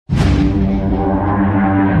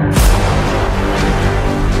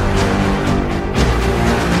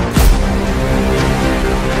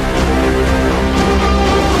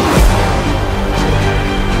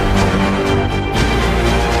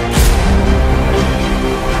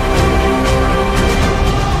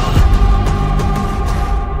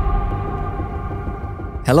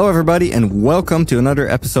Hello everybody and welcome to another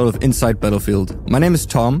episode of Inside Battlefield. My name is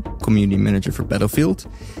Tom, Community Manager for Battlefield,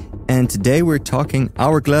 and today we're talking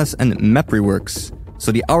Hourglass and map reworks.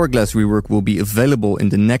 So the Hourglass rework will be available in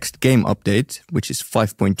the next game update, which is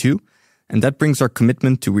 5.2, and that brings our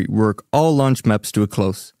commitment to rework all launch maps to a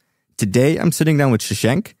close. Today I'm sitting down with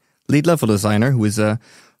Shashank, lead level designer, who is a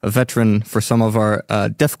veteran for some of our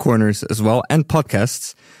dev corners as well and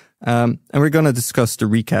podcasts, and we're going to discuss a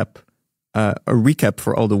recap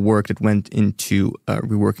for all the work that went into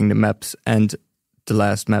reworking the maps and the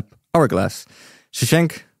last map, Hourglass.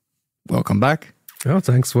 Shashank, welcome back. Oh,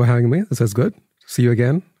 thanks for having me. This is good. See you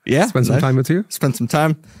again. Yeah. Spend some time with you. Spend some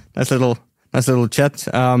time. Nice little chat.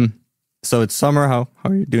 So it's summer. How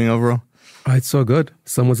are you doing overall? It's so good.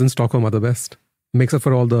 Summers in Stockholm are the best. Makes up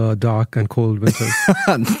for all the dark and cold winters.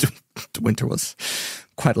 The winter was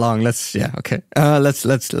quite long. Let's keep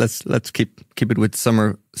it with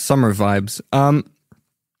summer vibes.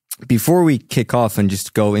 Before we kick off and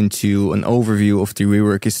just go into an overview of the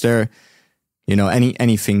rework, is there,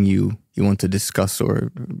 anything you want to discuss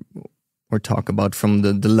or talk about from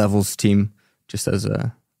the levels team, just as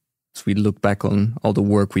we look back on all the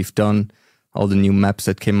work we've done, all the new maps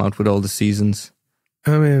that came out with all the seasons?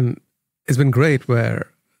 I mean, it's been great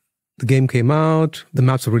where the game came out, the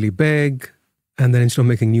maps were really big, and then instead of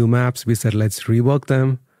making new maps, we said, let's rework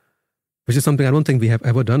them, which is something I don't think we have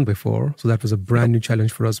ever done before. So that was a brand new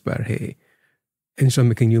challenge for us where, hey, instead of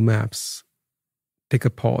making new maps, take a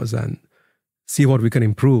pause and see what we can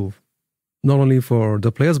improve, not only for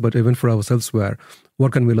the players, but even for ourselves, where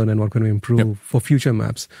what can we learn and what can we improve for future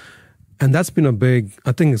maps. And that's been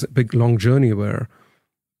it's a big, long journey where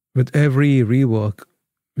with every rework,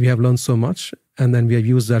 we have learned so much, and then we have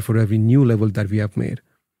used that for every new level that we have made.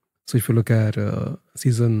 So if you look at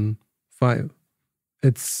season 5,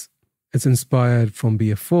 it's inspired from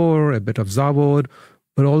BF4, a bit of Zavod,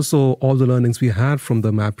 but also all the learnings we had from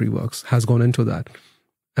the map reworks has gone into that.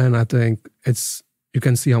 And I think you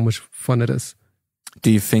can see how much fun it is. Do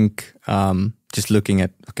you think, just looking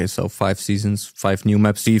at, so 5 seasons, 5 new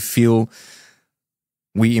maps, do you feel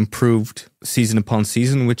we improved season upon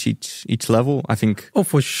season with each level? I think. Oh,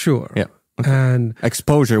 for sure. Yeah. Okay. And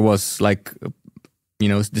exposure was like,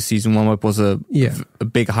 the season 1 map was a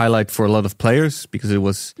big highlight for a lot of players because it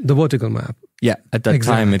was the vertical map. Yeah, at that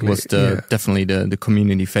time it was definitely the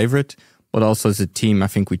community favorite. But also as a team, I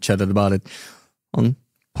think we chatted about it on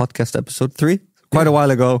podcast episode 3 quite a while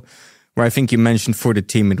ago, where I think you mentioned for the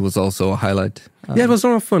team it was also a highlight. It was a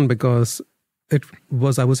lot of fun because it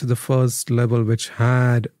was, I would say, the first level which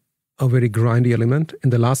had a very grindy element. In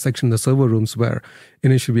the last section, the server rooms, where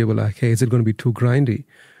initially we were like, hey, is it going to be too grindy?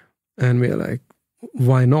 And we're like,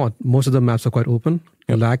 why not? Most of the maps are quite open,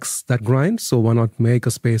 lacks that grind, so why not make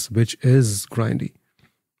a space which is grindy?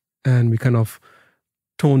 And we kind of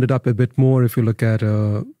toned it up a bit more. If you look at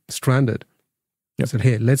Stranded, I said,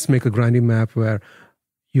 hey, let's make a grindy map where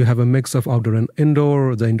you have a mix of outdoor and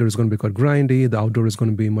indoor. The indoor is going to be quite grindy. The outdoor is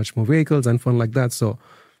going to be much more vehicles and fun like that. So,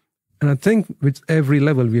 and I think with every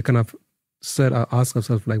level, we kind of ask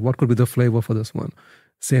ourselves, like, what could be the flavor for this one?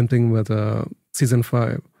 Same thing with season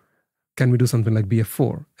 5. Can we do something like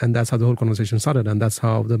BF4? And that's how the whole conversation started. And that's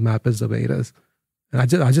how the map is the way it is. And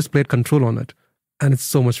I just played Control on it. And it's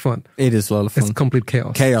so much fun. It is a lot of fun. It's complete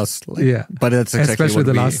chaos. But that's exactly especially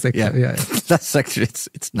the last sector. Yeah. That's actually,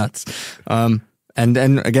 it's nuts. And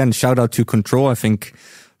then again, shout out to Control. I think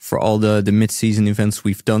for all the mid-season events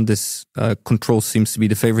we've done, this Control seems to be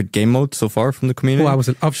the favorite game mode so far from the community.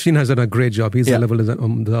 Afshin has done a great job. He's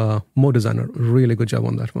the mode designer. Really good job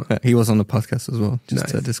on that one. He was on the podcast as well, just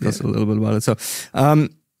to discuss a little bit about it. So,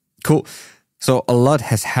 cool. So a lot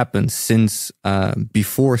has happened since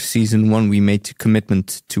before season 1 we made the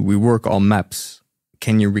commitment to rework all maps.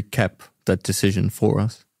 Can you recap that decision for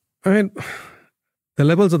us? I mean, the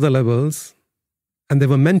levels are the levels, and they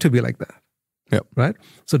were meant to be like that. Yep. Right?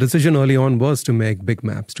 So the decision early on was to make big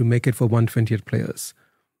maps, to make it for 128 players.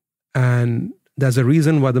 And there's a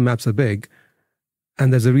reason why the maps are big,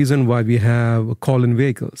 and there's a reason why we have call-in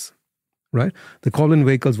vehicles, right? The call-in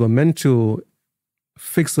vehicles were meant to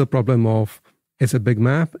fix the problem of, it's a big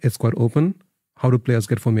map, it's quite open, how do players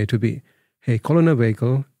get from A to B? Hey, call in a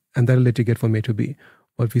vehicle, and that'll let you get from A to B.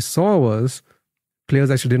 What we saw was, players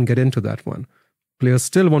actually didn't get into that one. Players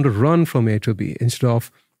still want to run from A to B instead of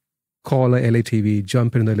call a LATV,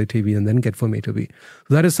 jump in the LATV, and then get from A to B.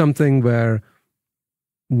 So that is something where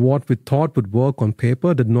what we thought would work on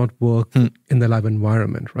paper did not work in the live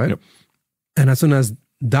environment, right? Yep. And as soon as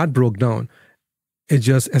that broke down, it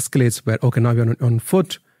just escalates where, okay, now we're on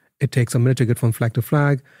foot. It takes a minute to get from flag to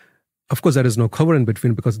flag. Of course, there is no cover in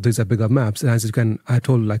between because these are bigger maps. And as I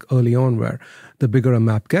told like early on, where the bigger a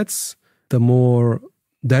map gets, the more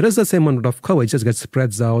there is the same amount of cover. It just gets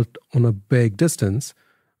spreads out on a big distance,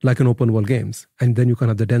 like in open world games. And then you can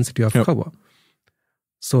have the density of cover.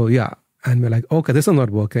 So yeah. And we're like, okay, this is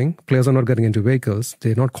not working. Players are not getting into vehicles.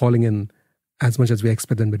 They're not calling in as much as we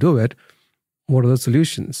expect them to do it. What are the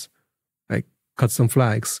solutions? Like cut some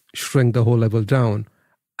flags, shrink the whole level down,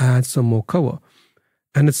 add some more cover.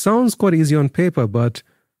 And it sounds quite easy on paper, but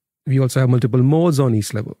we also have multiple modes on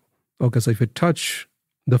each level. Okay, so if you touch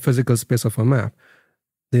the physical space of a map,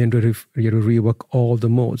 then you have to rework all the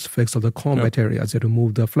modes, fix all the combat areas, you have to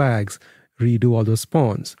move the flags, redo all the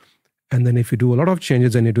spawns. And then if you do a lot of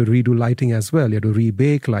changes, then you have to redo lighting as well. You have to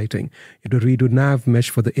rebake lighting. You have to redo nav mesh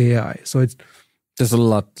for the AI. So there's a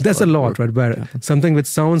lot. There's a lot, right? Where something which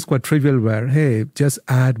sounds quite trivial, where, hey, just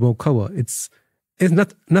add more cover.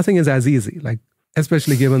 Nothing is as easy. Like,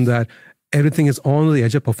 especially given that everything is on the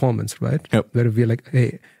edge of performance, right? Where we're like,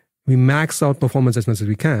 hey, we max out performance as much as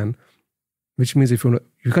we can, which means if you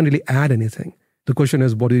can't really add anything. The question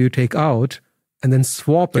is, what do you take out and then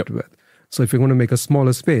swap it with? So if you're going to make a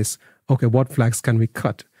smaller space, okay, what flags can we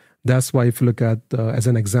cut? That's why if you look at, as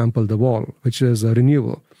an example, the wall, which is a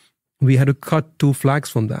renewal, we had to cut 2 flags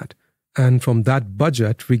from that. And from that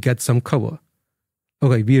budget, we get some cover.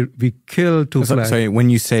 Okay, we kill 2 flags. Sorry, when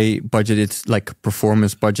you say budget, it's like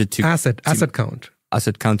performance budget to... Asset count.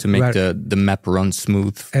 Asset count to make the map run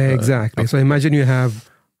smooth. Exactly. So imagine you have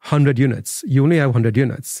 100 units. You only have 100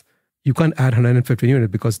 units. You can't add 150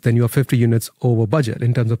 units because then you're 50 units over budget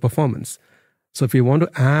in terms of performance. So if you want to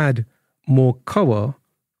add more cover,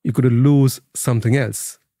 you could lose something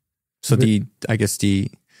else. So the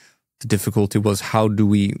difficulty was, how do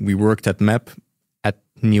we work that map at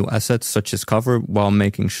new assets such as cover while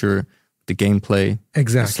making sure the gameplay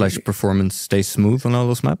 / performance stays smooth on all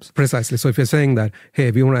those maps? Precisely. So if you're saying that, hey,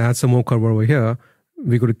 if we want to add some more cover over here,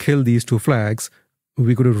 we could kill these 2 flags,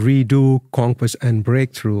 we could redo Conquest and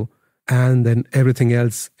Breakthrough, and then everything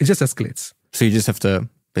else, it just escalates. So you just have to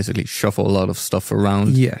basically shuffle a lot of stuff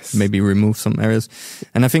around. Yes. Maybe remove some areas.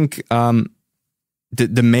 And I think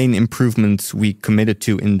the main improvements we committed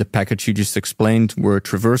to in the package you just explained were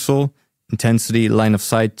traversal, intensity, line of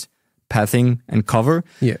sight, pathing, and cover.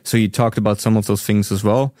 Yeah. So you talked about some of those things as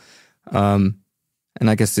well. And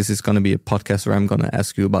I guess this is going to be a podcast where I'm going to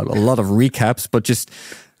ask you about a lot of recaps, but just,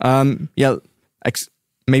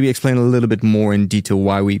 maybe explain a little bit more in detail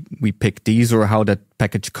why we picked these or how that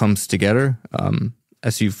package comes together,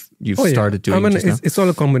 as you've started doing. I mean, it's all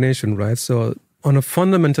a combination, right? So on a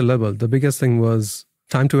fundamental level, the biggest thing was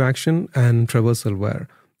time to action and traversal, where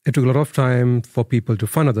it took a lot of time for people to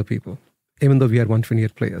find other people, even though we had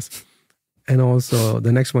 128 players. And also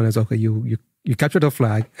the next one is, okay, you captured a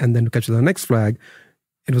flag, and then to capture the next flag,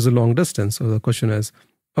 it was a long distance. So the question is,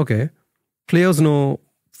 okay,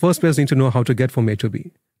 first players need to know how to get from A to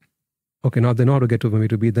B. Okay, now they know how to get from A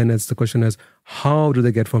to B. Then the question is, how do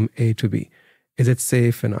they get from A to B? Is it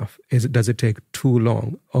safe enough? Does it take too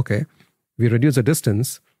long? Okay, we reduce the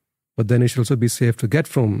distance, but then it should also be safe to get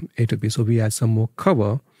from A to B. So we add some more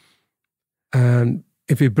cover. And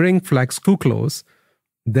if we bring flags too close,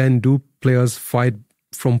 then do players fight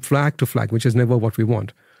from flag to flag, which is never what we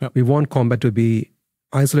want. Yep. We want combat to be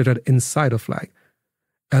isolated inside a flag.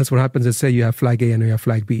 Else what happens is, say you have flag A and you have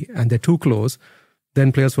flag B, and they're too close,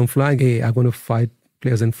 then players from flag A are going to fight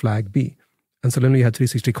players in flag B. And suddenly you have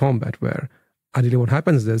 360 combat, where ideally what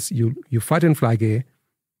happens is you fight in flag A,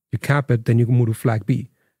 you cap it, then you move to flag B,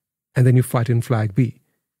 and then you fight in flag B.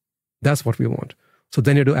 That's what we want. So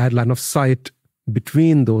then you have to add line of sight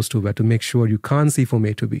between those two, where to make sure you can't see from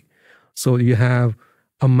A to B. So you have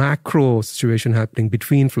a macro situation happening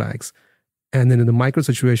between flags, and then in the micro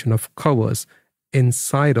situation of covers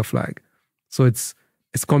inside a flag. So it's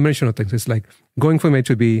a combination of things. It's like going from A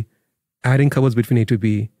to B, adding covers between A to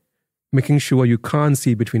B, making sure you can't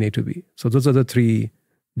see between A to B. So those are the 3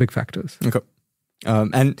 big factors. Okay.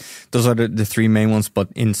 And those are the 3 main ones, but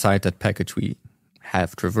inside that package we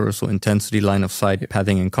have traversal, intensity, line of sight,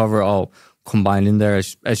 pathing, and cover all combined in there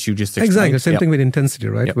as you just explained. Exactly. Same thing with intensity,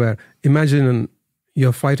 right? Yep. Where imagine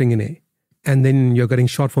you're fighting in A and then you're getting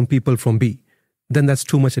shot from people from B. Then that's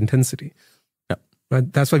too much intensity.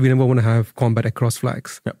 Right? That's why we never want to have combat across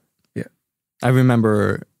flags. Yeah. I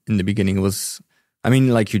remember in the beginning it was,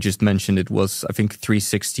 like you just mentioned, it was, I think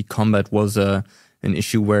 360 combat was an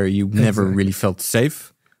issue where you never really felt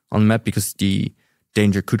safe on the map because the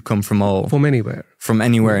danger could come from anywhere.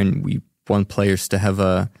 And we want players to have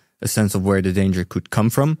a sense of where the danger could come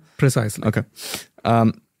from. Precisely. Okay.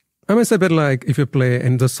 It's a bit like if you play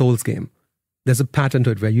in the Souls game, there's a pattern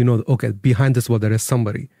to it where okay, behind this wall there is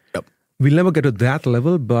somebody. Yep. we'll never get to that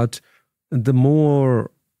level, but the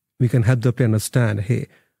more we can help the player understand, hey,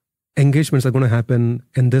 engagements are going to happen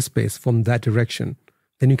in this space from that direction,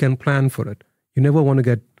 then you can plan for it. You never want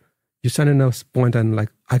to you stand in a point and like,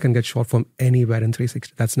 I can get shot from anywhere in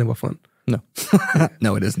 360. That's never fun. No,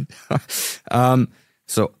 no, it isn't.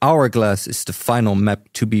 So Hourglass is the final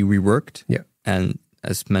map to be reworked. Yeah. And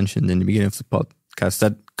as mentioned in the beginning of the podcast,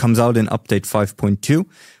 that comes out in update 5.2,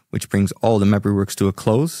 which brings all the map reworks to a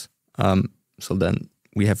close. So then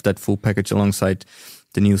we have that full package alongside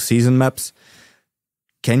the new season maps.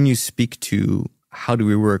 Can you speak to how the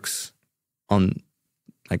reworks on,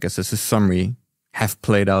 I guess as a summary, have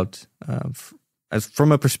played out as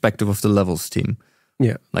from a perspective of the levels team?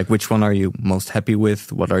 Yeah. Like which one are you most happy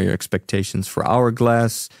with? What are your expectations for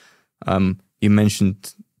Hourglass? You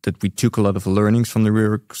mentioned that we took a lot of learnings from the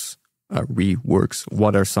reworks.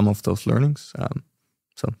 What are some of those learnings?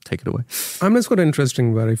 So take it away. It's quite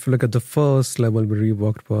interesting where if you look at the first level we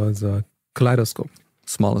reworked was Kaleidoscope.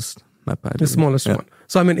 Smallest map. The smallest one.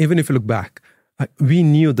 So even if you look back, we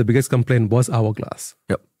knew the biggest complaint was Hourglass.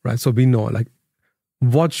 Yep. Right. So we know like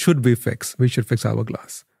what should we fix? We should fix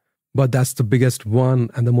Hourglass. But that's the biggest one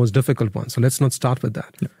and the most difficult one. So let's not start with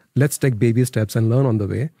that. Yep. Let's take baby steps and learn on the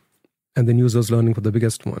way and then use those learning for the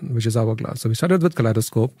biggest one, which is Hourglass. So we started with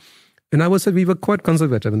Kaleidoscope. And I would say we were quite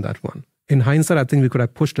conservative in that one. In hindsight, I think we could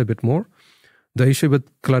have pushed a bit more. The issue with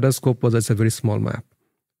Kaleidoscope was it's a very small map,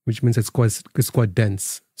 which means it's quite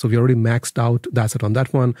dense. So we already maxed out the asset on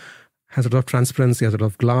that one. Has a lot of transparency, has a lot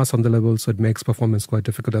of glass on the level, so it makes performance quite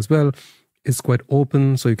difficult as well. It's quite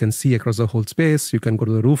open, so you can see across the whole space. You can go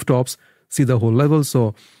to the rooftops, see the whole level.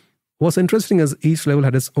 So what's interesting is each level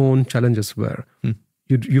had its own challenges where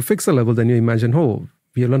you fix a level, then you imagine, oh,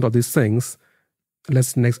 we learned all these things.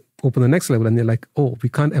 Let's open the next level. And you're like, oh, we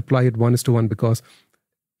can't apply it 1:1 because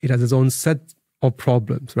it has its own set of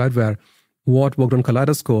problems, right? Where what worked on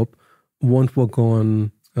Kaleidoscope won't work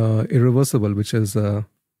on Irreversible, which is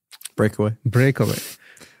Breakaway.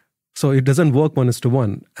 So it doesn't work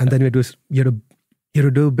 1:1. And then you have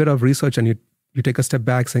to do a bit of research and you take a step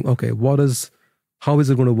back saying, okay, how is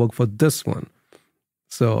it going to work for this one?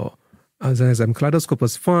 So as Kaleidoscope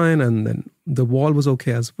was fine, and then the wall was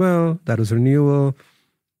okay as well. That was renewal.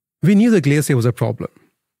 We knew the glacier was a problem,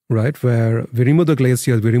 right? Where we removed the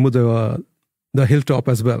glaciers, we removed the hilltop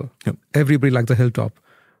as well. Yep. Everybody liked the hilltop.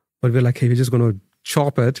 But we're like, hey, we're just going to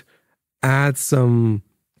chop it, add some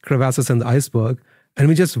crevasses in the iceberg, and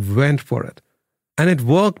we just went for it. And it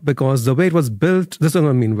worked because the way it was built, this is what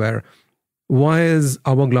I mean, why is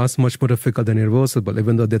Hourglass much more difficult than Irreversible,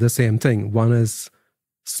 even though they're the same thing? One is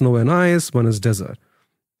snow and ice, one is desert.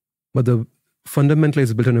 But fundamentally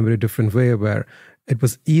it's built in a very different way where it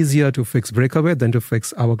was easier to fix Breakaway than to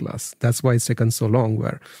fix Hourglass. That's why it's taken so long,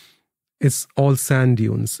 where it's all sand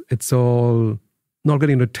dunes. It's all, not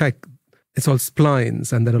getting into tech, it's all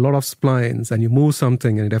splines, and there are a lot of splines, and you move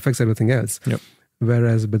something and it affects everything else. Yep.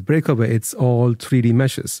 Whereas with Breakaway, it's all 3D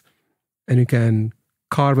meshes, and you can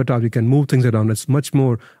carve it out, you can move things around. It's much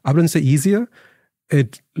more, I wouldn't say easier,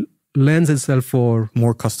 it lends itself for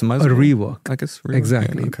more customizable, a rework. I guess. Rework.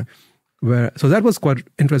 Exactly. Yeah, okay. So that was quite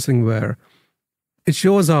interesting, where it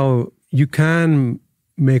shows how you can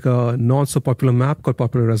make a not so popular map quite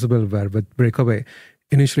popular as well, where with Breakaway,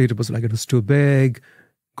 initially it was too big,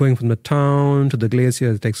 going from the town to the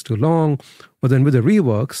glacier, it takes too long. But then with the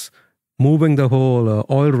reworks, moving the whole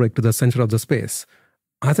oil rig to the center of the space,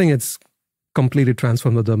 I think it's completely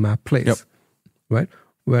transformed the map place. Yep. Right?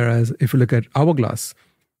 Whereas if you look at Hourglass,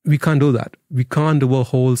 we can't do that. We can't do a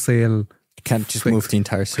wholesale. You can't just move the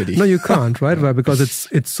entire city. No, you can't, right? Right? Because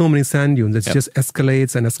it's so many sand dunes. It just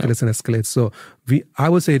escalates and escalates and escalates. So I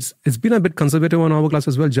would say it's been a bit conservative on Hourglass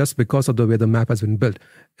as well, just because of the way the map has been built.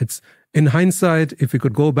 It's in hindsight, if we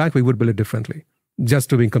could go back, we would build it differently. Just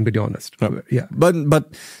to be completely honest. Yep. Yeah. But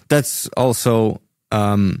that's also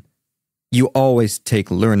you always take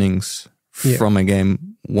learnings from a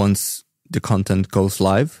game once the content goes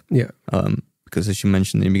live. Yeah. Because as you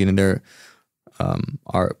mentioned in the beginning, there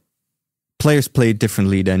are players play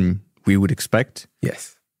differently than we would expect.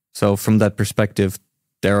 Yes. So from that perspective,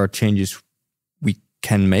 there are changes we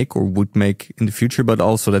can make or would make in the future, but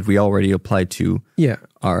also that we already apply to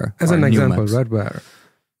our as our an new example, maps. right? Where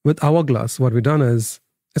with Hourglass, what we've done is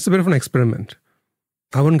it's a bit of an experiment.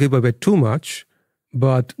 I wouldn't give away too much,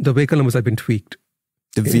 but the vehicle numbers have been tweaked.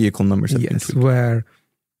 The vehicle numbers have been tweaked. Where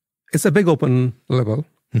it's a big open level,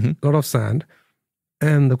 a lot of sand.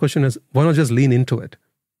 And the question is, why not just lean into it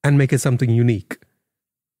and make it something unique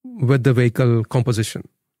with the vehicle composition?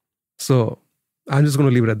 So I'm just going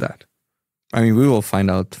to leave it at that. I mean, we will find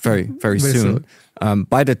out very, very soon.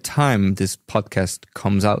 By the time this podcast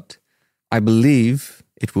comes out, I believe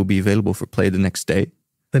it will be available for play the next day.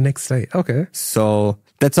 The next day, okay. So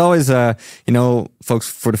that's always, folks,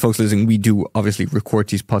 for the folks listening, we do obviously record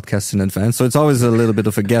these podcasts in advance. So it's always a little bit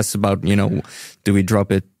of a guess about, do we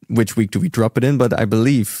drop it? Which week do we drop it in? But I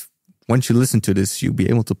believe once you listen to this, you'll be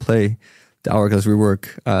able to play the Hourglass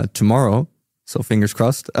rework tomorrow. So fingers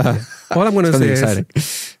crossed. All I'm going to say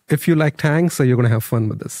is, if you like tanks, so you're going to have fun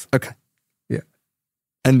with this. Okay. Yeah.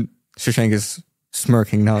 And Shashank is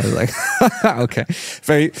smirking now, like, okay,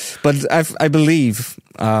 but I believe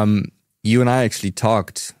you and I actually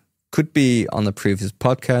talked, could be on a previous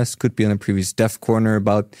podcast, could be on a previous Dev Corner,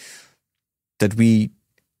 about that we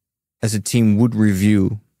as a team would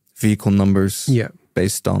review vehicle numbers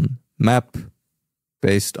based on map,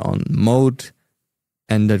 based on mode,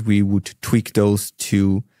 and that we would tweak those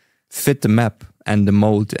to fit the map and the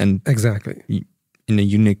mode and exactly in a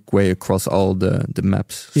unique way across all the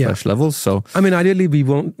maps / levels. So I mean, ideally we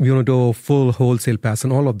want to do a full wholesale pass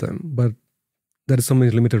on all of them, but there is so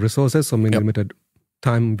many limited resources, so many limited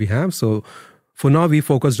time we have. So for now we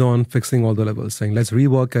focused on fixing all the levels, saying let's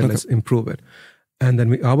rework and let's improve it. And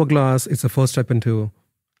then Hourglass, it's the first step into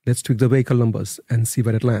let's tweak the vehicle numbers and see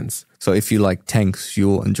where it lands. So if you like tanks,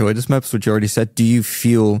 you'll enjoy this map, which you already said. Do you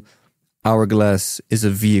feel Hourglass is a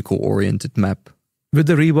vehicle-oriented map? With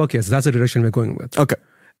the rework, yes, that's the direction we're going with. Okay.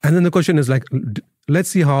 And then the question is like, let's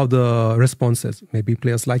see how the response is. Maybe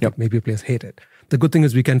players like it, maybe players hate it. The good thing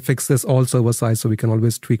is we can fix this all server side, so we can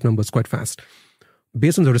always tweak numbers quite fast.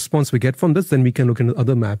 Based on the response we get from this, then we can look into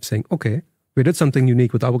other maps saying, okay, we did something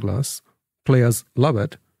unique with Hourglass. Players love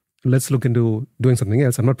it. Let's look into doing something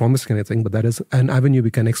else. I'm not promising anything, but that is an avenue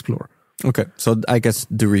we can explore. Okay. So I guess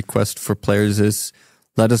the request for players is,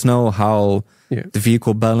 let us know how the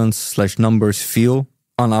vehicle balance / numbers feel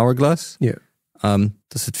on Hourglass. Yeah.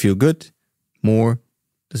 Does it feel good? More?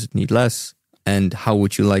 Does it need less? And how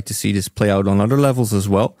would you like to see this play out on other levels as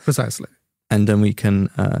well? Precisely. And then we can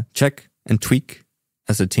check and tweak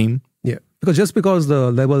as a team. Yeah. Because just because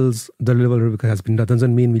the level has been done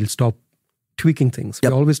doesn't mean we'll stop tweaking things.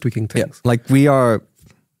 We're always tweaking things. Yeah. Like we are,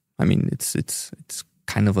 I mean, it's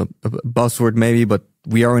kind of a buzzword maybe, but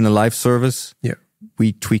we are in a live service. Yeah.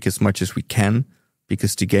 We tweak as much as we can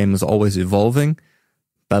because the game is always evolving.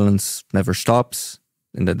 Balance never stops.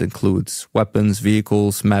 And that includes weapons,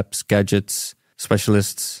 vehicles, maps, gadgets,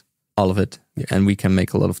 specialists, all of it. Yeah. And we can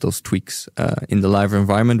make a lot of those tweaks in the live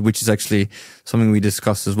environment, which is actually something we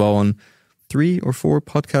discussed as well on 3 or 4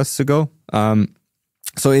 podcasts ago.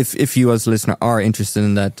 So if you as a listener are interested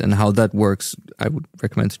in that and how that works, I would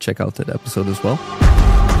recommend to check out that episode as well.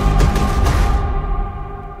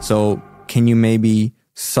 So can you maybe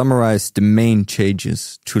summarize the main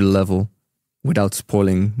changes to the level without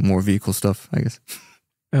spoiling more vehicle stuff, I guess?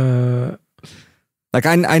 Like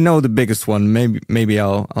I know the biggest one. Maybe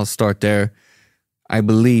I'll start there. I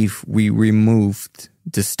believe we removed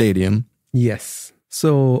the stadium. Yes.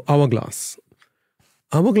 So Hourglass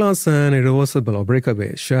and Irreversible or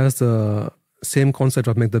Breakaway shares the same concept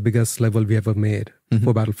of make the biggest level we ever made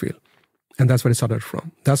for Battlefield. And that's where it started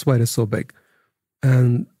from. That's why it is so big.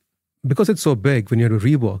 And because it's so big, when you have to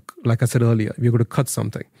rework, like I said earlier, we're going to cut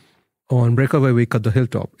something. On Breakaway, we cut the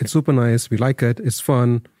hilltop. It's super nice. We like it. It's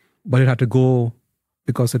fun. But it had to go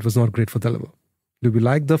because it was not great for the level. Do we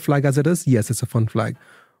like the flag as it is? Yes, it's a fun flag.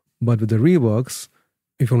 But with the reworks,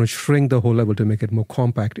 if you want to shrink the whole level to make it more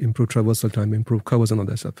compact, improve traversal time, improve covers and all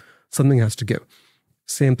that stuff, something has to give.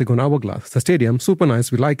 Same thing on Hourglass. The stadium, super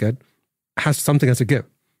nice. We like it. Something has to give.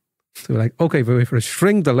 So we're like, okay, if we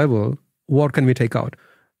shrink the level, what can we take out?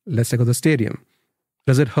 Let's take out the stadium.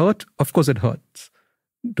 Does it hurt? Of course it hurts.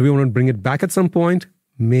 Do we want to bring it back at some point?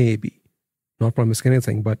 Maybe. Not promising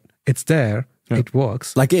anything, but it's there. Yeah. It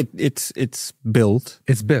works. Like it's built.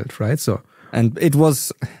 It's built, right? So, and it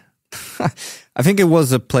was, I think it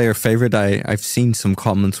was a player favorite. I've seen some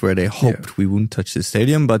comments where they hoped we wouldn't touch the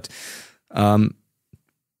stadium, but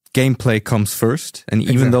gameplay comes first. And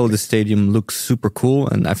even though the stadium looks super cool,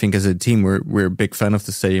 and I think as a team we're a big fan of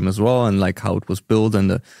the stadium as well, and like how it was built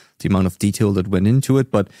and the amount of detail that went into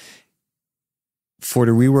it, but for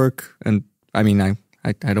the rework, and I mean I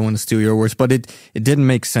don't want to steal your words, but it didn't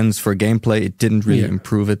make sense for gameplay. It didn't really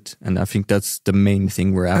improve it, and I think that's the main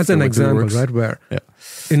thing we're after. As an example, right, where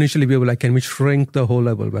initially we were like, can we shrink the whole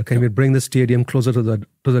level? Where can we bring the stadium closer to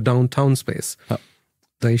the downtown space?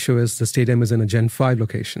 The issue is the stadium is in a Gen 5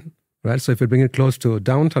 location, right? So if we bring it close to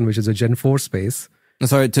downtown, which is a Gen 4 space.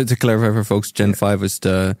 Sorry, to clarify for folks, Gen 5 is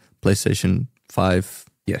the PlayStation 5.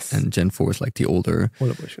 Yes. And Gen 4 is like the older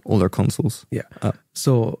consoles. Yeah.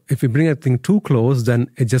 So if we bring everything too close,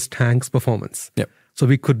 then it just tanks performance. Yep. So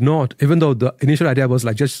we could not, even though the initial idea was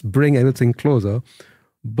like just bring everything closer,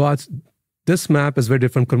 but This map is very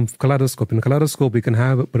different from Kaleidoscope. In Kaleidoscope, we can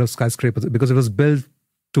have a bit of skyscrapers because it was built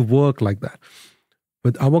to work like that.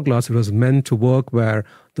 With Hourglass, it was meant to work where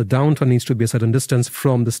the downtown needs to be a certain distance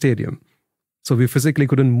from the stadium. So we physically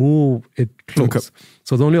couldn't move it close. Okay.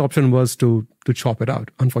 So the only option was to chop it out,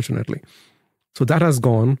 unfortunately. So that has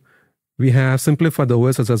gone. We have simplified the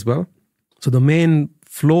OSS as well. So the main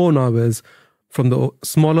flow now is from the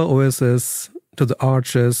smaller OSS to the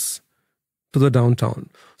arches to the downtown.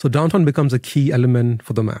 So downtown becomes a key element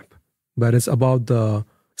for the map, where it's about the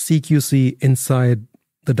CQC inside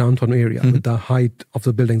the downtown area with the height of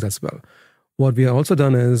the buildings as well. What we have also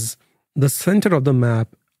done is the center of the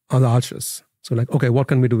map are the arches. So like, okay, what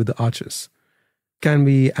can we do with the arches? Can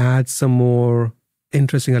we add some more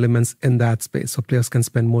interesting elements in that space so players can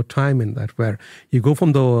spend more time in that, where you go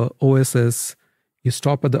from the OSS, you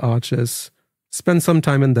stop at the arches, spend some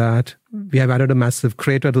time in that. We have added a massive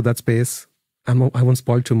crater to that space. I won't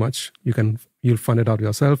spoil too much. You'll find it out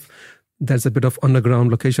yourself. There's a bit of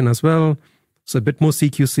underground location as well. So a bit more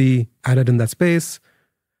CQC added in that space.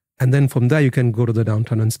 And then from there, you can go to the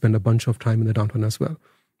downtown and spend a bunch of time in the downtown as well.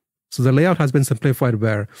 So the layout has been simplified,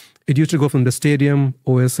 where it used to go from the stadium,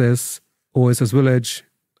 OSS Village,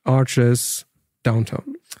 arches,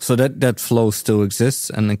 downtown. So that flow still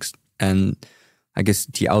exists, and I guess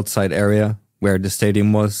the outside area where the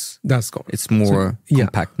stadium was, that's gone. It's more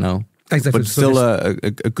compact now. Exactly. But still a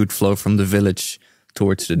good flow from the village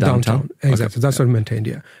towards the downtown. Exactly. Okay. That's what we maintained,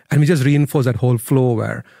 yeah. And we just reinforce that whole flow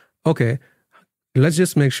where, okay, let's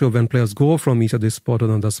just make sure when players go from each of this spot to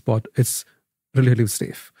another spot, it's relatively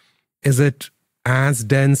safe. Is it as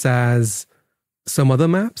dense as some other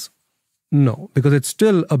maps? No, because it's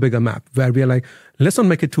still a bigger map where we are like, let's not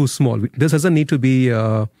make it too small. This doesn't need to be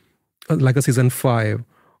like a Season 5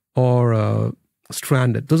 or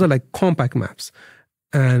Stranded. Those are like compact maps.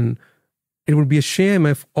 And it would be a shame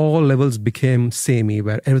if all levels became samey,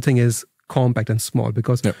 where everything is compact and small,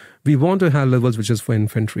 because we want to have levels which is for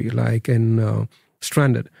infantry, like in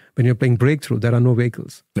Stranded. When you're playing Breakthrough, there are no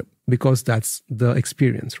vehicles because that's the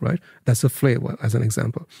experience, right? That's the flavor, as an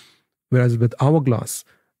example. Whereas with Hourglass,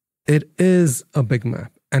 it is a big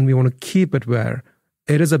map, and we want to keep it where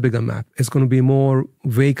it is a bigger map. It's going to be more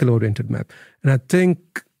vehicle-oriented map. And I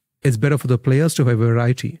think it's better for the players to have a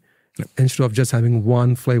variety instead of just having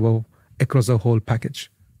one flavor across the whole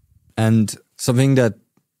package. And something that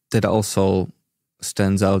also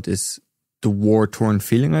stands out is the war-torn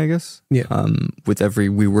feeling, I guess. Yeah. With every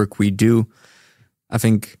rework we do, I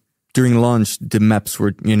think during launch, the maps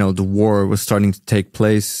were, the war was starting to take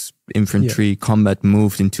place. Infantry combat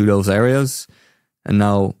moved into those areas. And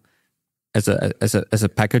now, as a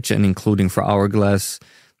package, and including for Hourglass,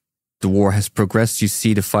 the war has progressed. You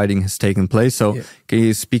see the fighting has taken place. So can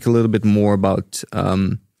you speak a little bit more about,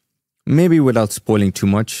 maybe without spoiling too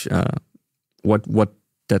much, what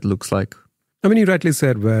that looks like? I mean, you rightly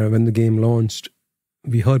said when the game launched,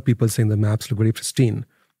 we heard people saying the maps look very pristine.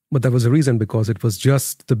 But that was the reason, because it was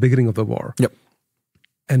just the beginning of the war. Yep.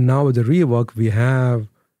 And now with the rework, we have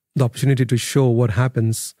the opportunity to show what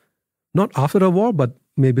happens, not after the war, but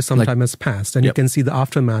maybe some time has passed. And you can see the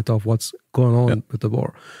aftermath of what's going on with the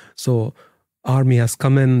war. So army has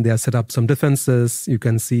come in, they have set up some defenses. You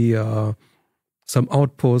can see some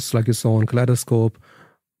outposts like you saw on Kaleidoscope.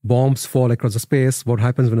 Bombs fall across the space. What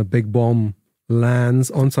happens when a big bomb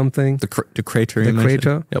lands on something? The crater. The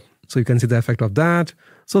crater. Yep. So you can see the effect of that.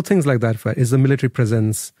 So things like that is the military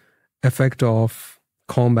presence, effect of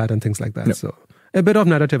combat and things like that. Yep. So a bit of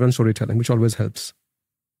narrative and storytelling, which always helps.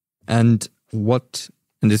 And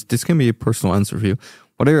this can be a personal answer for you.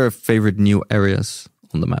 What are your favorite new areas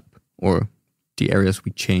on the map, or the areas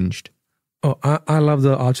we changed? Oh, I love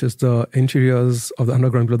the arches, the interiors of the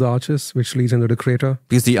underground below the arches, which leads into the crater.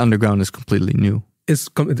 Because the underground is completely new.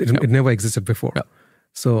 It never existed before. Yep.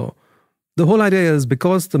 So the whole idea is,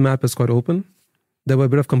 because the map is quite open, there were a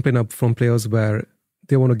bit of complaint up from players where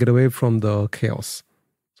they want to get away from the chaos.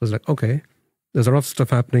 So it's like, okay, there's a lot of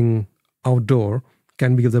stuff happening outdoor.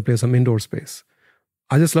 Can we give the player some indoor space?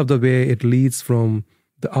 I just love the way it leads from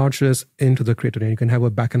the arches into the crater, and you can have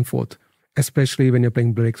a back and forth, especially when you're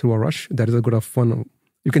playing Breakthrough or Rush. That is a good of fun.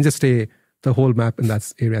 You can just stay the whole map in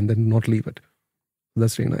that area and then not leave it.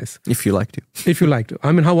 That's really nice. If you like to. If you like to.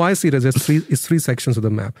 I mean, how I see it is it's three sections of the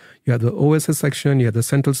map. You have the OSS section, you have the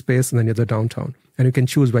central space, and then you have the downtown. And you can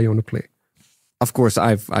choose where you want to play. Of course,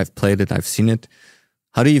 I've played it. I've seen it.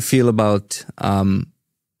 How do you feel about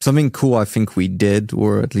something cool I think we did,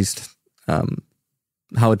 or at least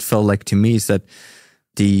how it felt like to me, is that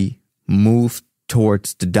the move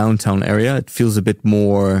towards the downtown area, it feels a bit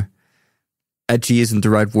more edgy isn't the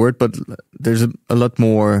right word, but there's a lot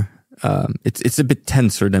more... it's a bit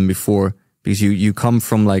tenser than before. because you come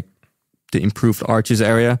from like the improved arches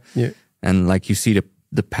area, and like you see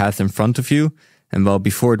the path in front of you, and well,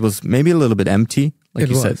 before it was maybe a little bit empty, like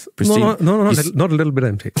you said. No, not a little bit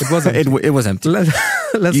empty. It was empty. It was empty.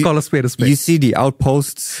 Let's call a spade a spade. You see the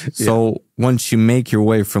outposts. So once you make your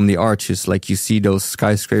way from the arches, like you see those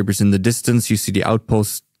skyscrapers in the distance, you see the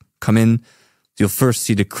outposts come in. You'll first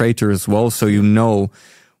see the crater as well. So you know,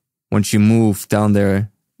 once you move down there,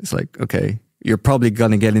 it's like, okay, you're probably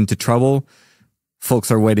going to get into trouble.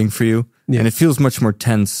 Folks are waiting for you. Yeah. And it feels much more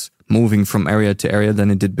tense moving from area to area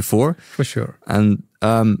than it did before. For sure. And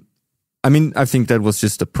I mean, I think that was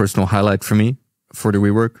just a personal highlight for me for the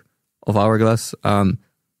rework of Hourglass.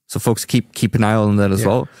 So folks keep an eye on that as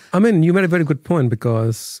well. I mean, you made a very good point,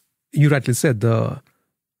 because you rightly said the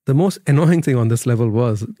most annoying thing on this level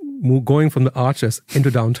was going from the arches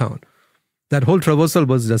into downtown. That whole traversal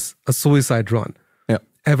was just a suicide run. Yeah.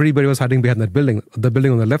 Everybody was hiding behind that building, the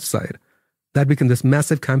building on the left side. That became this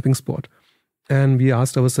massive camping spot. And we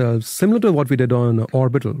asked ourselves, similar to what we did on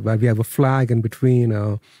Orbital, where we have a flag in between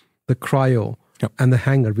the cryo and the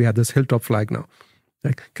hangar. We have this hilltop flag now.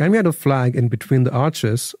 Like, can we have a flag in between the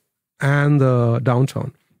arches and the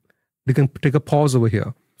downtown? We can take a pause over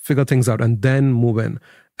here, figure things out, and then move in.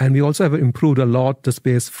 And we also have improved a lot the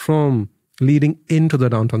space from leading into the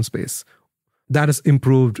downtown space. That has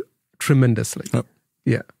improved tremendously. Yep.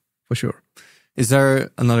 Yeah, for sure. Is there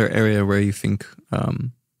another area where you think,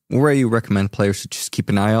 where you recommend players to just keep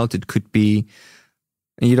an eye out? It could be,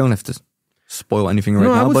 and you don't have to spoil anything right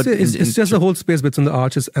now. I would but say it's just the whole space between the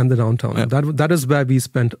arches and the downtown. Yeah. That is where we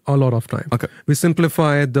spent a lot of time. Okay. We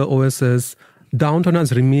simplified the OSS. Downtown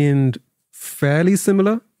has remained fairly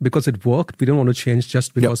similar because it worked. We don't want to change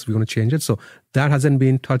just because we want to change it. So that hasn't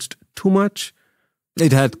been touched too much.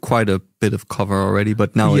 It had quite a bit of cover already,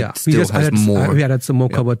 but now it still has more. We added some more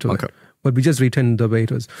cover to it. But we just retained the way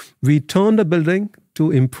it was. We turned the building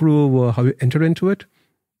to improve how you enter into it.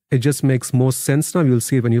 It just makes more sense now. You'll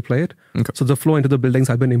see it when you play it. Okay. So the flow into the buildings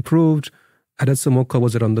has been improved. Added some more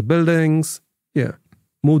covers around the buildings. Yeah.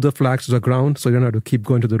 Move the flags to the ground so you don't have to keep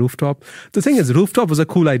going to the rooftop. The thing is, rooftop was a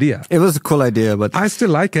cool idea. It was a cool idea, but I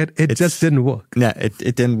still like it. It just didn't work. Yeah, it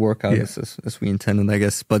didn't work out as we intended, I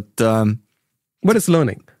guess. But it's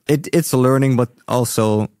learning. It's a learning, but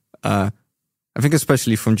also I think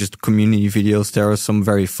especially from just community videos, there are some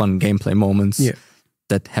very fun gameplay moments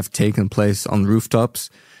that have taken place on rooftops.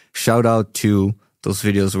 Shout out to those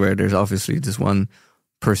videos where there's obviously this one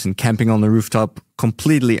person camping on the rooftop,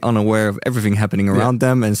 completely unaware of everything happening around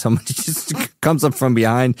them, and somebody just comes up from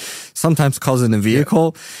behind, sometimes calls in a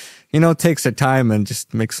vehicle, takes their time and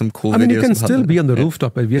just makes some cool videos. I mean, you can still be on the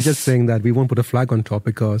rooftop, but we're just saying that we won't put a flag on top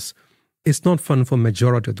because it's not fun for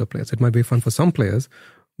majority of the players. It might be fun for some players,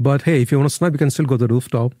 but hey, if you want to snipe, you can still go to the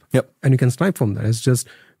rooftop and you can snipe from there. It's just,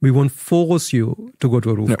 we won't force you to go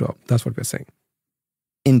to a rooftop. That's what we're saying.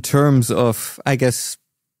 In terms of, I guess,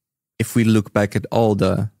 if we look back at all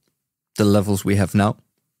the levels we have now,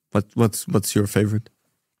 what's your favorite?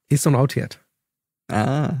 It's not out yet.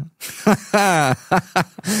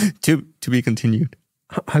 To be continued.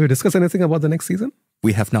 Have you discussed anything about the next season?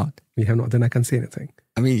 We have not. We have not. Then I can't say anything.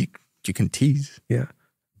 I mean, you can tease. Yeah.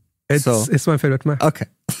 It's my favorite map. Okay.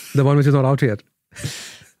 The one which is not out yet.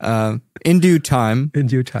 In due time. In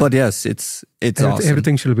due time. But yes, it's awesome.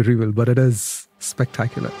 Everything should be revealed, but it is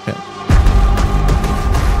spectacular. Yeah.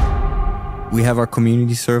 We have our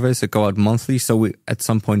community surveys that go out monthly. So at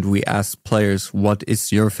some point we ask players, what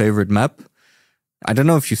is your favorite map? I don't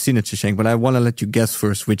know if you've seen it, Shashank, but I want to let you guess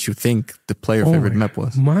first which you think the player favorite map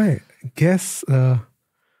was. My guess,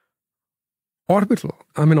 Orbital.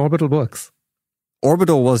 I mean, Orbital works.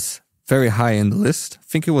 Orbital was very high in the list. I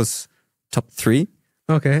think it was top 3.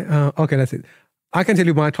 Okay, that's it. I can tell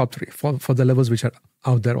you my top 3 for the levels which are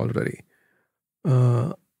out there already.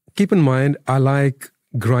 Keep in mind, I like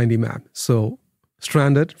grindy map. So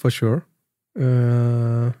Stranded for sure.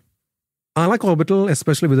 I like Orbital,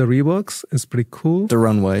 especially with the reworks. It's pretty cool. The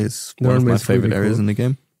runway is one of my favorite areas in the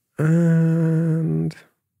game. And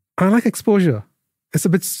I like Exposure. It's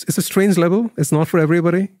a strange level. It's not for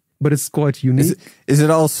everybody, but it's quite unique. Is it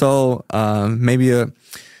also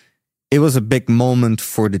it was a big moment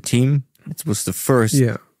for the team. It was the first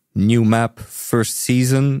new map, first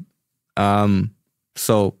season.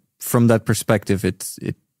 So from that perspective,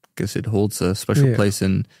 it holds a special place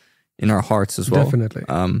in our hearts as well. Definitely.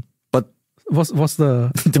 But what's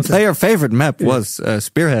the player favorite map was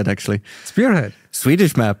Spearhead, actually. Spearhead,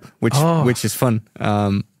 Swedish map, which is fun.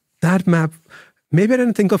 That map, maybe I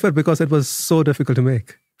didn't think of it because it was so difficult to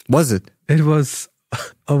make. Was it? It was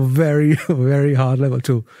a very, very hard level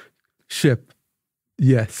to ship.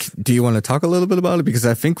 Yes. Do you want to talk a little bit about it? Because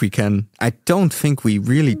I think we can. I don't think we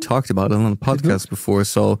really talked about it on the podcast before.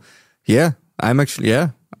 So yeah, I'm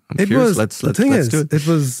curious. Let's do it. It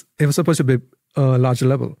was supposed to be a larger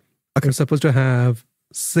level. Okay. It was supposed to have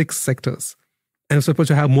 6 sectors. And it was supposed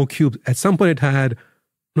to have more cubes. At some point it had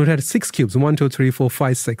 6 cubes. 1, 2, 3, 4,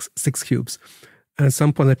 5, 6 cubes. And at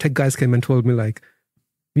some point the tech guys came and told me like,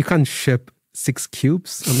 we can't ship 6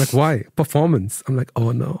 cubes. I'm like, why? Performance. I'm like,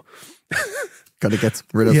 oh no. Gotta get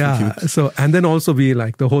rid of the cubes. So, and then also be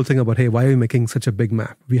like the whole thing about, hey, why are we making such a big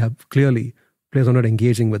map? We have clearly, players are not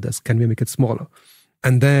engaging with this. Can we make it smaller?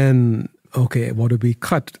 And then, okay, what do we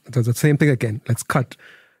cut? It was the same thing again. Let's cut.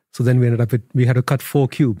 So then we ended up we had to cut 4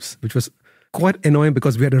 cubes, which was quite annoying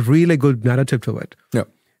because we had a really good narrative to it. Yeah.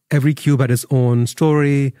 Every cube had its own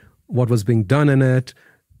story, what was being done in it.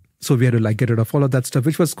 So we had to like get rid of all of that stuff,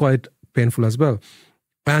 which was quite painful as well.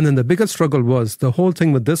 And then the biggest struggle was the whole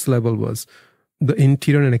thing with this level was the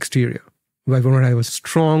interior and exterior. Where we wanted to have a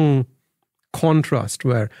strong contrast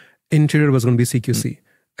where interior was going to be CQC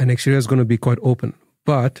and exterior is going to be quite open.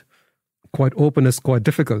 But quite open is quite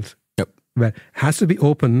difficult. Yep. Where it has to be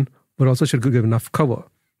open, but also should give enough cover.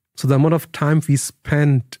 So the amount of time we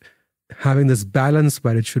spent having this balance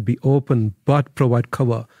where it should be open, but provide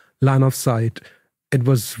cover, line of sight, it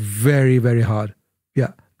was very, very hard.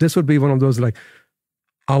 Yeah. This would be one of those like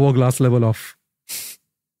hourglass level of,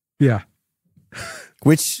 yeah.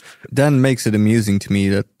 Which then makes it amusing to me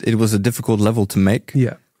that it was a difficult level to make.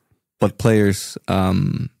 Yeah. But players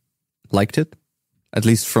liked it, at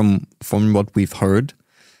least from what we've heard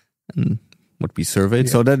and what we surveyed.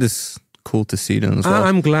 Yeah. So that is cool to see then as well.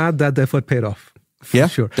 I'm glad that the effort paid off. Yeah,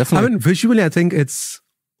 sure. Definitely. I mean, visually, I think it's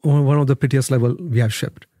one of the prettiest level we have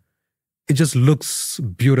shipped. It just looks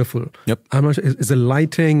beautiful. Yep. I'm not sure, is the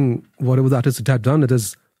lighting, whatever the artists have done,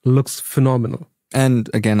 looks phenomenal. And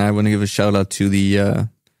again, I want to give a shout out to the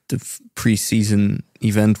pre-season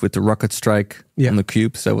event with the rocket strike on the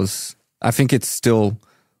cubes. I think it's still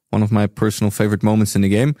one of my personal favorite moments in the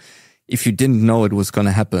game. If you didn't know it was going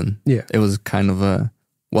to happen, it was kind of a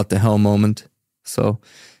what the hell moment. So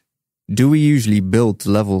do we usually build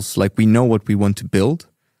levels like we know what we want to build?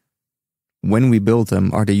 When we build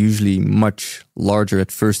them, are they usually much larger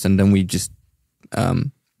at first and then we just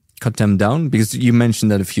cut them down? Because you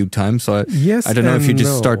mentioned that a few times. So I don't know if you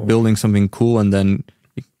just start building something cool and then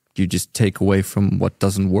you just take away from what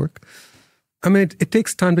doesn't work. I mean, it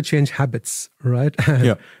takes time to change habits, right?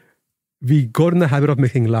 And we got in the habit of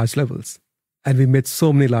making large levels and we made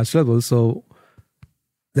so many large levels. So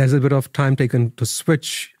there's a bit of time taken to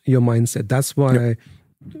switch your mindset. That's why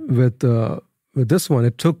with this one,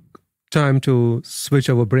 it took time to switch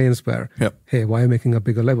our brains where, hey, why are you making a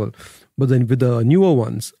bigger level? But then with the newer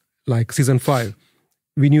ones, like season 5,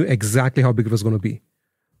 we knew exactly how big it was going to be.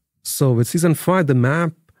 So with season 5, the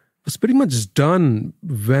map was pretty much done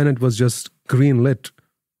when it was just green lit.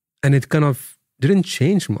 And it kind of didn't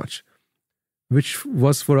change much, which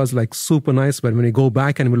was for us like super nice. But when we go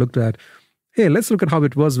back and we looked at, hey, let's look at how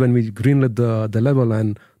it was when we greenlit the level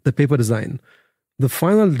and the paper design. The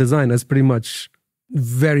final design is pretty much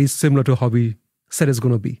very similar to how we said it's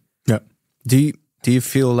going to be. Yeah. Do you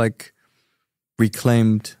feel like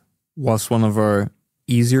Reclaimed was one of our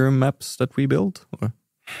easier maps that we built? Or?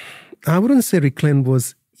 I wouldn't say Reclaimed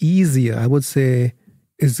was easier. I would say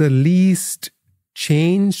it's the least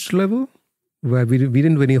changed level where we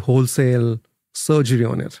didn't do any wholesale surgery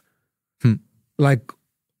on it. Like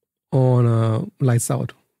on Lights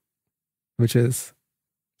Out, which is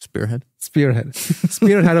Spearhead. Spearhead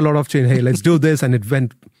had a lot of change. Hey, let's do this. And it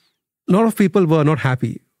went. A lot of people were not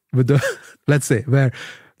happy with the, let's say, where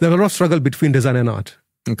there was a lot of struggle between design and art.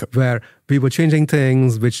 Okay. Where we were changing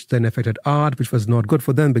things, which then affected art, which was not good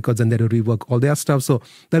for them because then they had to rework all their stuff. So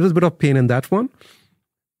there was a bit of pain in that one.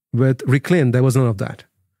 With Reclaim, there was none of that.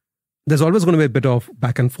 There's always going to be a bit of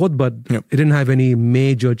back and forth, but it didn't have any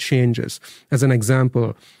major changes. As an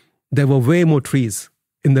example, there were way more trees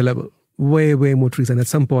in the level. Way more trees. And at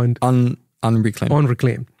some point... On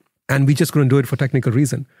Reclaim. And we just couldn't do it for technical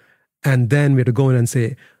reason. And then we had to go in and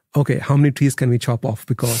say, okay, how many trees can we chop off?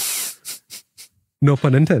 Because, no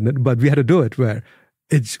pun intended, but we had to do it where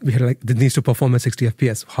we had it needs to perform at 60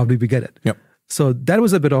 FPS. How did we get it? Yep. So that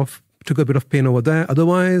was took a bit of pain over there.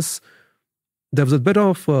 Otherwise, there was a bit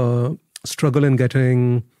of struggle in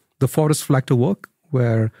getting the forest flag to work,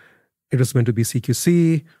 where it was meant to be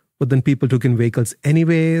CQC, but then people took in vehicles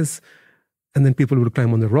anyways, and then people would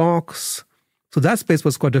climb on the rocks. So that space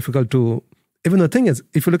was quite difficult to... Even the thing is,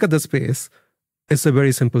 if you look at the space, it's a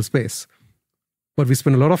very simple space. but we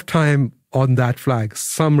spent a lot of time on that flag,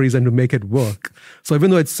 some reason to make it work. So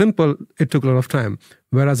even though it's simple, it took a lot of time.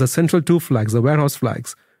 Whereas the central two flags, the warehouse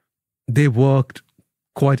flags, they worked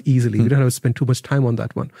quite easily. We didn't have to spend too much time on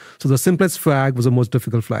that one. So the simplest flag was the most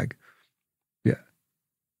difficult flag. Yeah.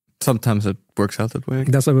 Sometimes it works out that way.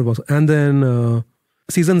 That's how it was. And then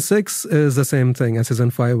season 6 is the same thing as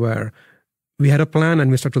season 5, where we had a plan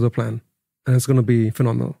and we stuck to the plan. And it's going to be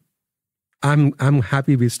phenomenal. I'm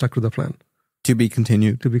happy we stuck to the plan. To be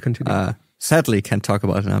continued. To be continued. Sadly, can't talk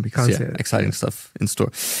about it now because exciting stuff in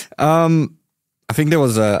store. I think there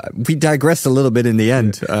was we digressed a little bit in the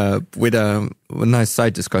end with a nice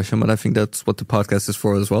side discussion, but I think that's what the podcast is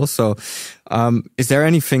for as well. So is there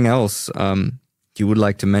anything else you would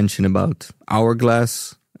like to mention about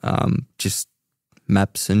Hourglass, just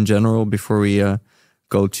maps in general, before we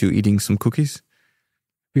go to eating some cookies?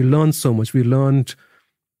 We learned so much. We learned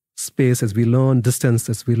spaces, we learned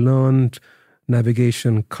distances, we learned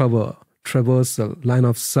navigation, cover, traversal, line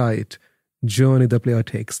of sight, journey the player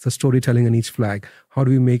takes, the storytelling in each flag. How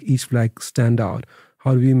do we make each flag stand out?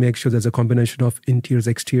 How do we make sure there's a combination of interiors,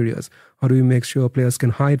 exteriors? How do we make sure players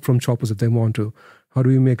can hide from choppers if they want to? How do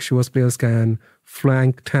we make sure players can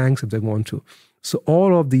flank tanks if they want to? So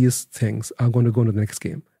all of these things are going to go into the next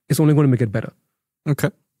game. It's only going to make it better.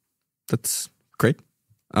 Okay. That's great.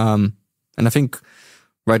 And I think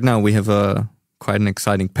right now we have quite an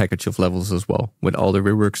exciting package of levels as well, with all the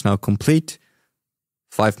reworks now complete,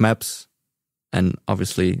 5 maps, and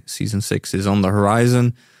obviously season 6 is on the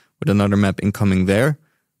horizon with another map incoming there,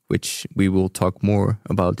 which we will talk more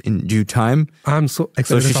about in due time. I'm so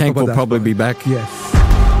excited. So Shashank will probably be back. Yes.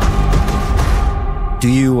 Do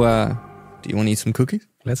you want to eat some cookies?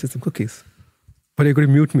 Let's eat some cookies. But you're going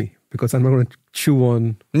to mute me because I'm not going to chew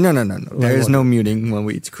on. No. There is no muting when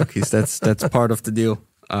we eat cookies. That's part of the deal.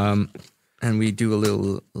 And we do a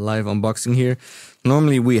little live unboxing here.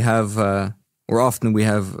 Normally we have, or often we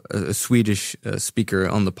have a Swedish speaker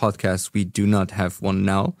on the podcast. We do not have one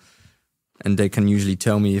now. And they can usually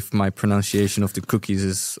tell me if my pronunciation of the cookies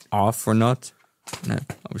is off or not.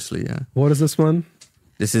 Obviously. What is this one?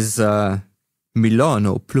 This is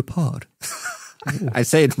Milano Plupar. I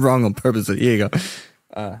say it wrong on purpose, but here you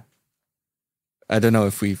go. I don't know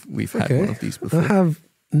if we've had one of these before. I have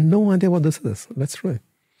no idea what this is. Let's try.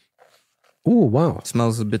 Oh, wow. It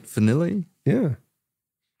smells a bit vanilla-y. Yeah.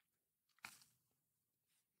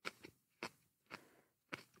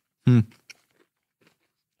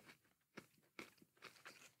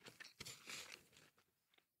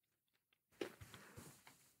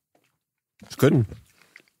 It's good.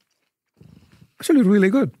 Actually, really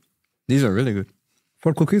good. These are really good.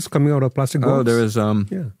 For cookies coming out of plastic box. Oh, there is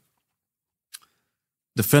the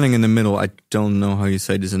filling in the middle. I don't know how you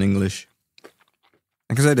say this in English.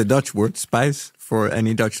 I can say the Dutch word, spice, for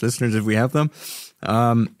any Dutch listeners if we have them.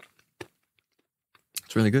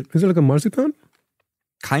 It's really good. Is it like a marzipan?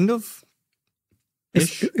 Kind of.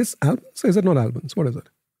 It's almonds? Is it not almonds? What is it?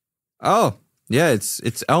 Oh, yeah,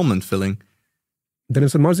 it's almond filling. Then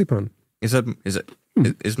it's a marzipan. Is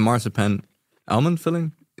marzipan almond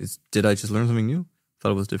filling? Did I just learn something new?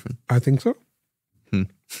 Thought it was different. I think so. I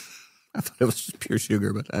thought it was just pure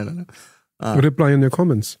sugar, but I don't know. Reply in your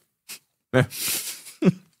comments.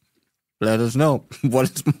 Let us know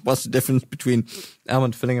what's the difference between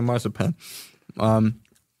almond filling and marzipan.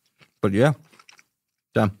 But yeah,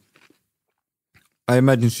 damn. I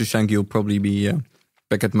imagine Shashank, you'll probably be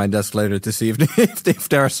back at my desk later to see if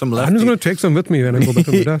there are some left. I'm just going to take some with me when I go back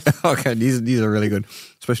to my desk. Okay, these are really good,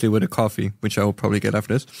 especially with a coffee, which I will probably get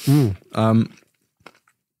after this. I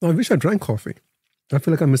wish I drank coffee. I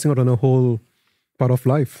feel like I'm missing out on a whole part of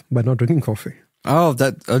life by not drinking coffee. Oh,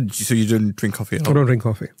 so you didn't drink coffee at all? I don't drink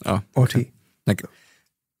coffee. Oh, or tea.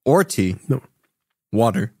 Or tea? No.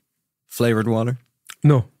 Water? Flavored water?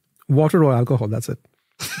 No. Water or alcohol, that's it.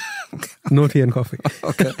 Okay. No tea and coffee.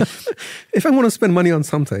 Okay. If I'm going to spend money on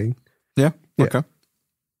something. Yeah, okay.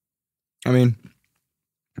 I mean,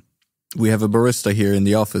 we have a barista here in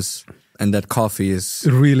the office, and that coffee is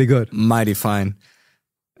really good. Mighty fine.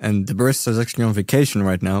 And the barista is actually on vacation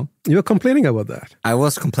right now. You're complaining about that. I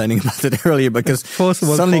was complaining about it earlier because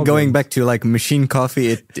suddenly going back to like machine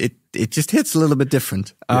coffee, it just hits a little bit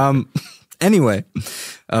different. Yeah. Anyway,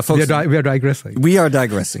 folks, we are digressing. We are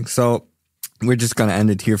digressing. So we're just going to end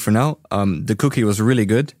it here for now. The cookie was really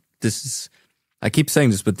good. I keep saying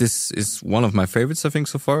this, but this is one of my favorites, I think,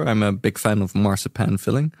 so far. I'm a big fan of marzipan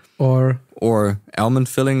filling. Or almond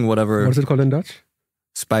filling, whatever. What is it called in Dutch?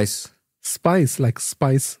 Spice. Spice, like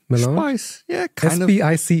spice melange? Spice, yeah, kind of.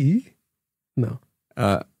 S-P-I-C-E? No.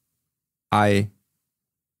 I-J-S?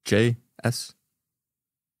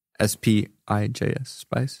 S-P-I-J-S,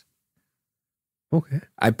 spice. Okay.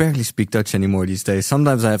 I barely speak Dutch anymore these days.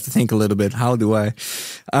 Sometimes I have to think a little bit. How do I?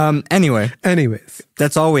 Anyways,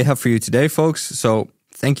 that's all we have for you today, folks. So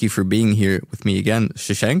thank you for being here with me again,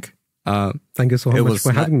 Shashank. Thank you so much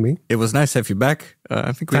for having me. It was nice to have you back.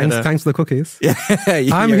 I think thanks for the cookies. Yeah,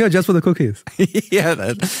 I'm here just for the cookies.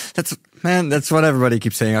 Yeah, that's what everybody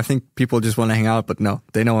keeps saying. I think people just want to hang out, but no,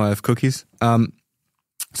 they know I have cookies.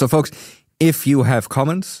 So folks, if you have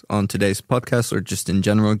comments on today's podcast or just in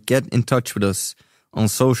general, get in touch with us on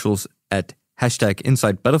socials at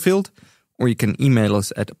 #InsideBattlefield, or you can email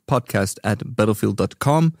us at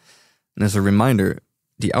podcast@battlefield.com. And as a reminder,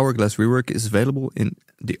 the Hourglass rework is available in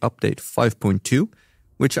the update 5.2,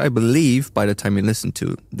 which I believe by the time you listen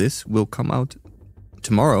to this will come out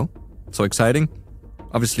tomorrow. So exciting.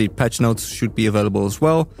 Obviously, patch notes should be available as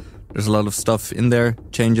well. There's a lot of stuff in there,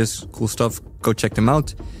 changes, cool stuff. Go check them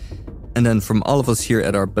out. And then from all of us here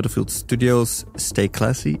at our Battlefield studios, stay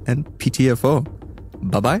classy and PTFO.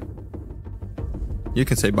 Bye-bye. You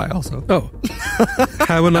can say bye also. Oh,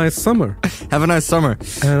 have a nice summer. Have a nice summer.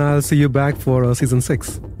 And I'll see you back for season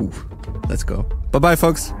 6. Ooh, let's go. Bye-bye,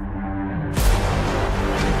 folks.